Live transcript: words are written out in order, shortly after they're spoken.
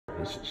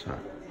This is hot.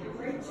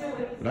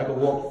 But I can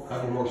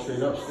walk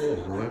straight upstairs,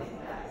 right?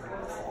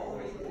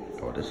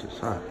 Oh, this is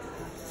hot.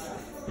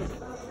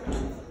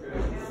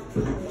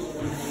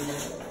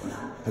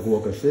 I can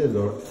walk upstairs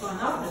though.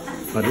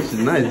 Oh, this is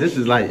nice. This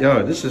is like,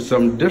 yo, this is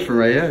something different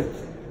right here.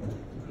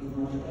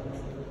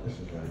 This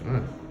is like,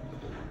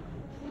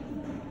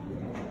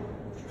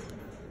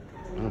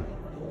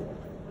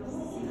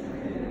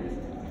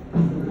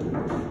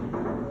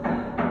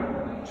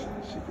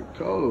 secret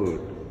code.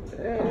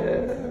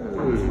 Yeah.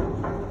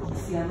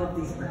 See, I love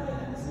these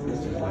birthdays. This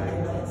is like,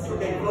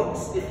 okay,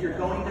 folks, if you're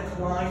going to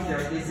climb,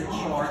 there is a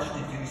charge to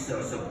do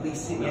so. So please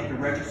see me at the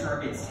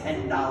register. It's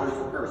 $10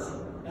 per person.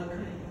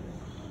 Okay.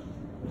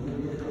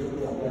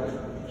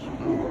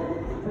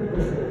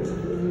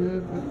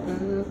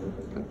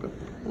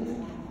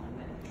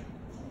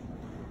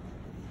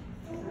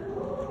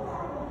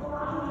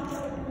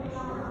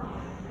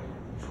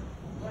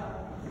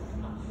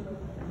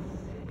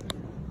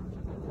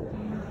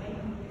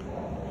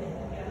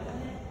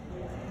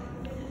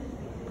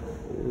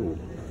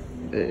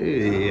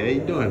 Hey, how you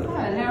doing? Good,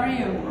 how are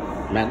you?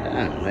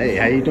 Madam, hey,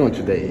 how you doing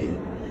today?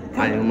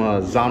 I am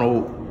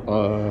Zono.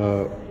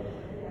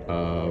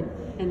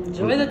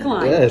 Enjoy the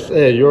climb. Yes,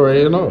 hey, you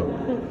already know.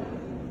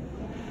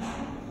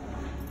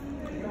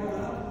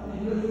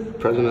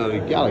 President of the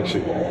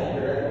Galaxy,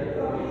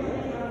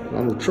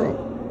 Donald Trump.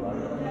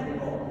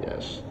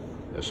 Yes,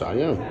 yes, I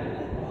am.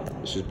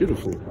 This is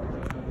beautiful.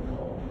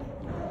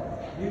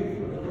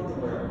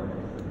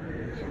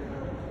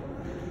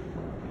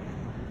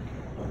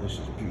 Oh, this is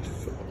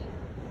beautiful.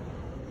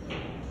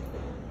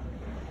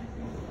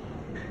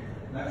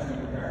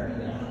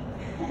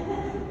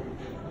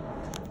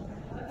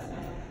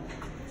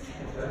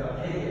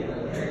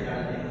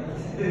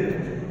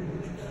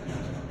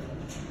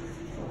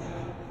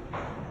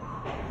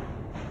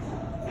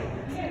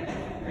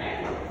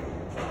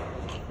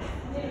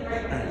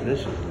 This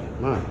is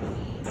like mine.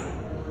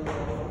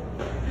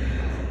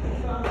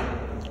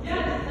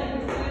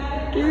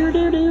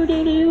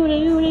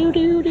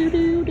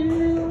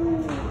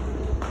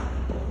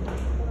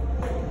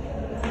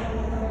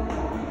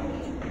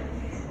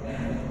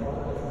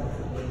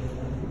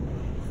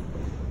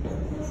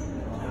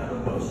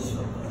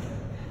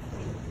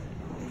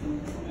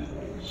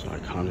 It's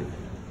iconic.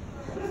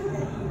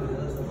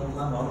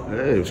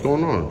 Hey, what's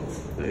going on?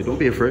 Hey, don't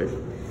be afraid.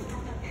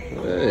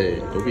 Hey,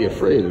 don't be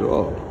afraid at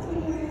all.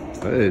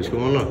 Hey, what's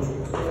going on?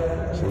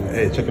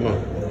 Hey, check it out.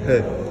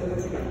 Hey.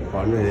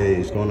 Partner, hey,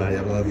 what's going on?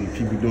 How you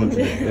people doing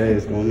today? Hey,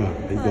 what's going on?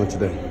 How you doing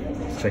today?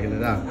 Just checking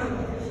it out.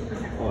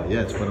 Oh,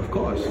 yes, but of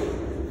course.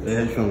 Hey,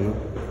 how you feeling, man?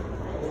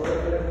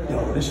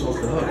 Yo, this is off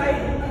the hook.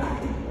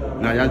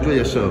 Now, y'all enjoy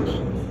yourselves.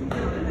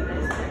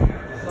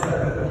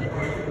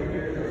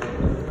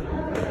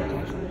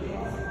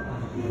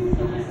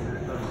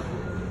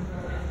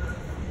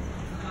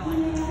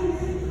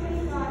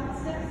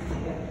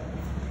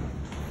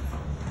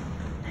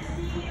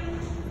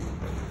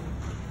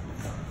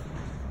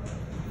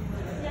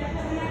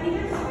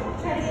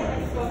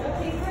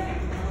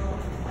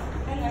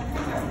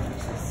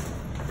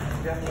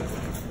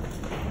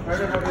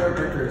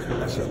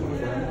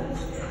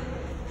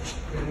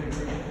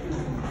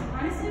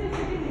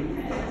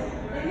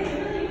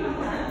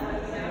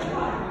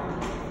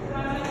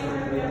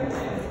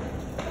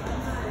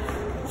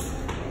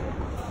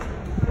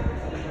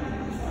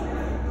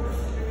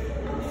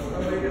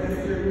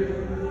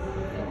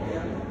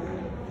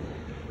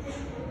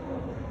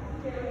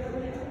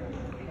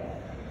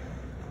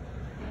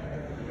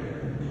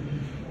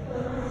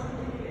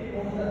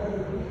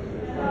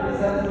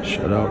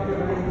 Shut up.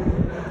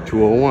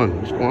 201.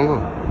 What's going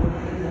on?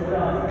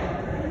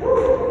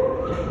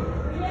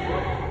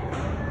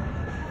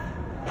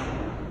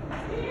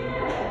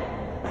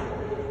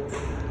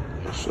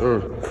 Yes,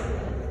 sir.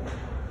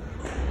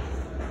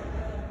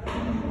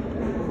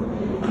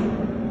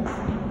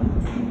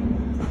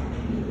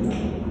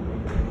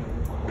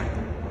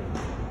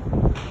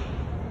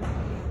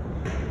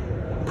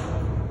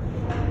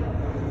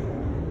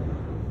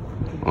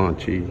 Come on,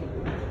 Chief.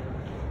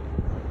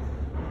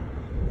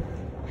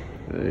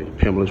 Hey,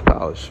 Pamela's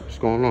Palace. What's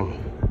going on?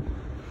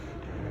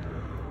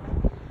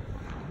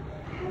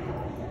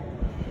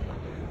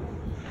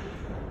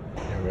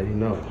 You already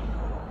know.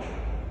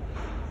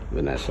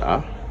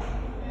 Vanessa.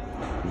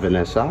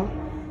 Vanessa.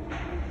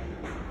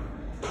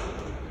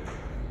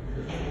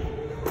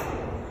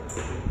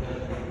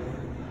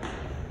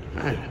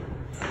 Man,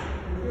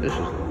 this is,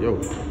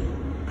 yo.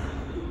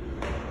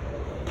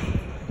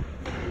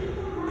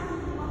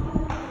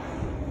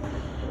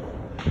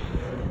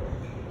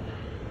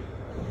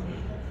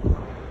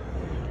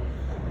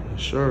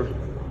 Sure.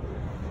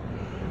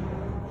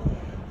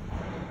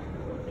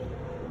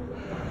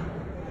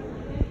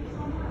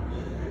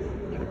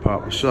 Hey,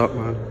 Pop, what's up,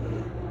 man?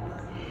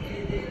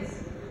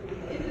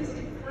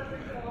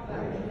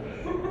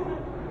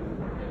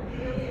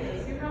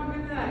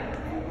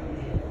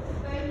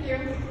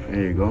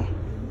 There you go.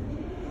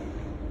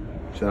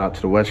 Shout out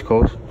to the West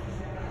Coast.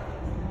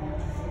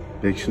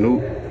 Big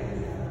Snoop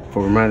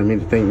for reminding me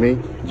to thank me.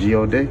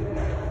 G.O. Day.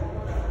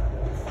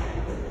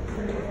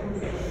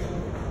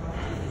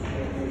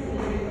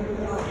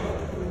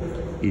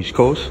 East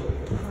Coast.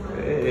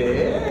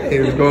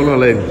 Hey, what's going on,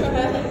 ladies?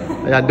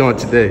 How y'all doing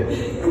today?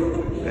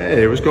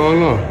 Hey, what's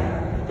going on?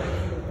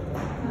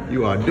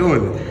 You are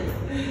doing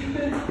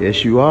it.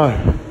 Yes, you are.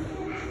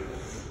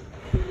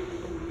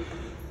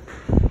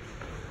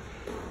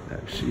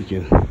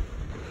 Absecon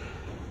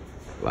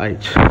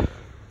Light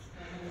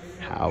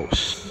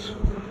House.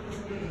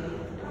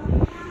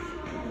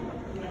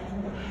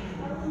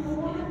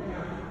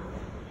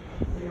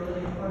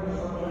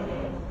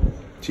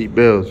 T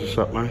Bills, what's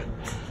up, man?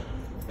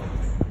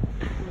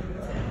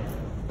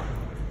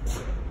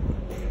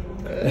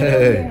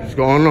 Hey, what's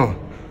going on?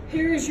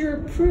 Here's your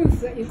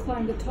proof that you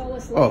climbed the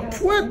tallest Oh,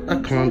 lighthouse. what?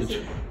 I climbed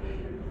it.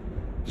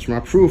 It's my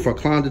proof. I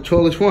climbed the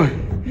tallest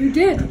one. You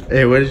did.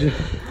 Hey, what is it?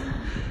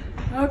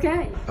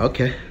 Okay.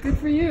 Okay. Good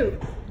for you.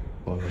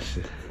 Oh, let's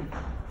see.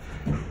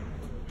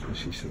 Let's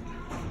see something.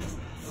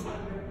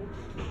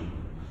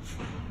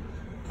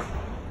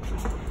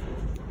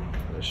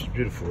 This is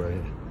beautiful right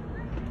here.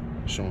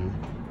 Show me.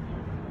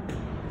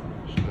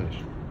 It's nice.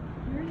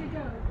 Here you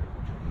go.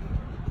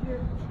 Your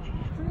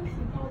proof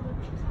you called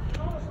the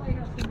tallest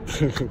lighthouse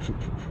in the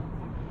world.